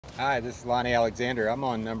Hi, this is Lonny Alexander. I'm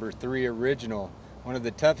on number 3 Original, one of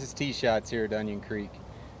the toughest tee shots here at Onion Creek.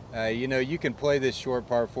 You can play this short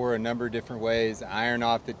par 4 a number of different ways: iron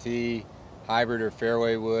off the tee, hybrid or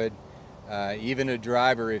fairway wood, even a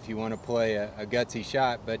driver if you want to play a gutsy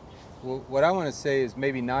shot. But what I want to say is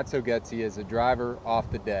maybe not so gutsy as a driver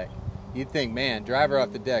off the deck. You'd think, man, driver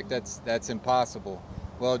off the deck, that's impossible.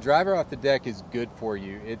 Well, driver off the deck is good for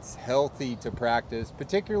you. It's healthy to practice,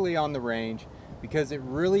 particularly on the range, because it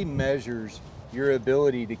really measures your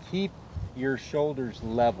ability to keep your shoulders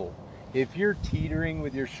level. If you're teetering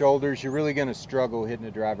with your shoulders, you're really going to struggle hitting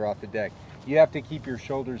a driver off the deck. You have to keep your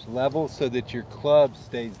shoulders level so that your club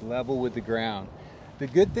stays level with the ground. The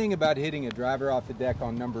good thing about hitting a driver off the deck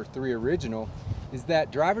on number 3 Original is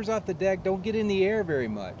that drivers off the deck don't get in the air very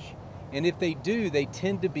much. And if they do, they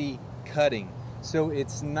tend to be cutting. So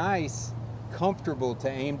it's nice, comfortable to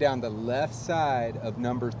aim down the left side of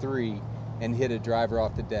number 3 and hit a driver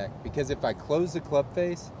off the deck, because if I close the club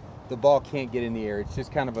face, the ball can't get in the air. It's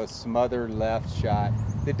just kind of a smother left shot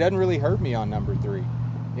that doesn't really hurt me on number 3.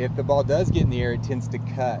 If the ball does get in the air, it tends to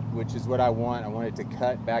cut, which is what I want. I want it to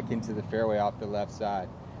cut back into the fairway off the left side.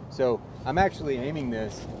 So I'm actually aiming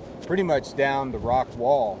this pretty much down the rock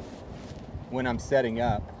wall when I'm setting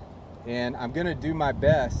up, and I'm going to do my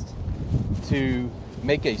best to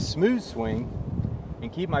make a smooth swing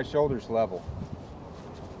and keep my shoulders level.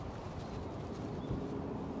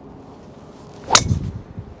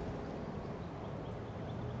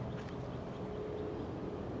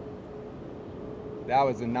 That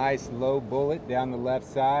was a nice low bullet down the left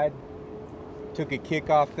side. Took a kick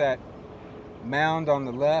off that mound on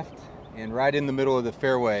the left and right in the middle of the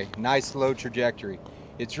fairway. Nice low trajectory.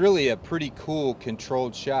 It's really a pretty cool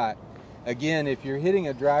controlled shot. Again, if you're hitting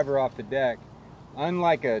a driver off the deck,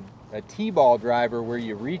 unlike a T-ball driver where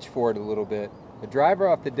you reach for it a little bit, a driver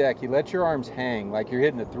off the deck, you let your arms hang like you're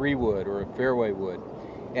hitting a 3-wood or a fairway wood.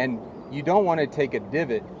 And you don't want to take a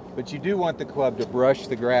divot, but you do want the club to brush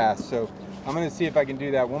the grass. So I'm going to see if I can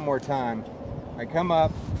do that one more time. I come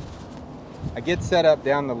up, I get set up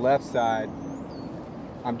down the left side.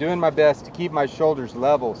 I'm doing my best to keep my shoulders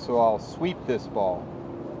level, so I'll sweep this ball.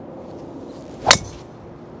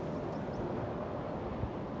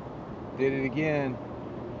 Did it again.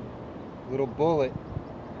 Little bullet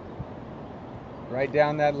right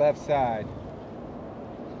down that left side.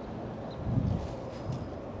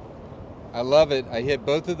 I love it. I hit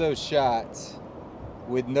both of those shots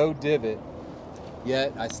with no divot,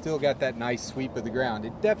 yet I still got that nice sweep of the ground.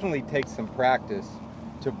 It definitely takes some practice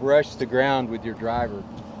to brush the ground with your driver,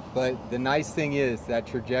 but the nice thing is that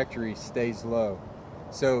trajectory stays low.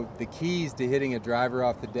 So the keys to hitting a driver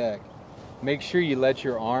off the deck: make sure you let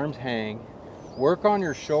your arms hang, work on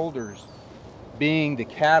your shoulders being the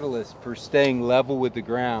catalyst for staying level with the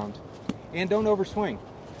ground, and don't overswing.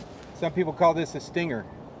 Some people call this a stinger.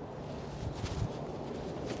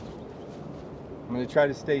 I'm going to try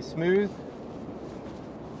to stay smooth,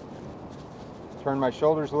 turn my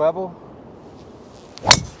shoulders level.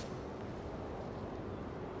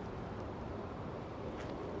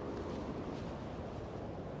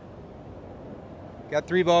 Got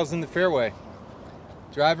 3 balls in the fairway.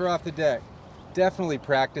 Driver off the deck. Definitely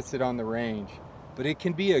practice it on the range, but it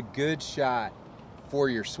can be a good shot for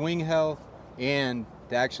your swing health and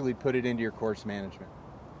to actually put it into your course management.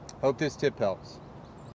 Hope this tip helps.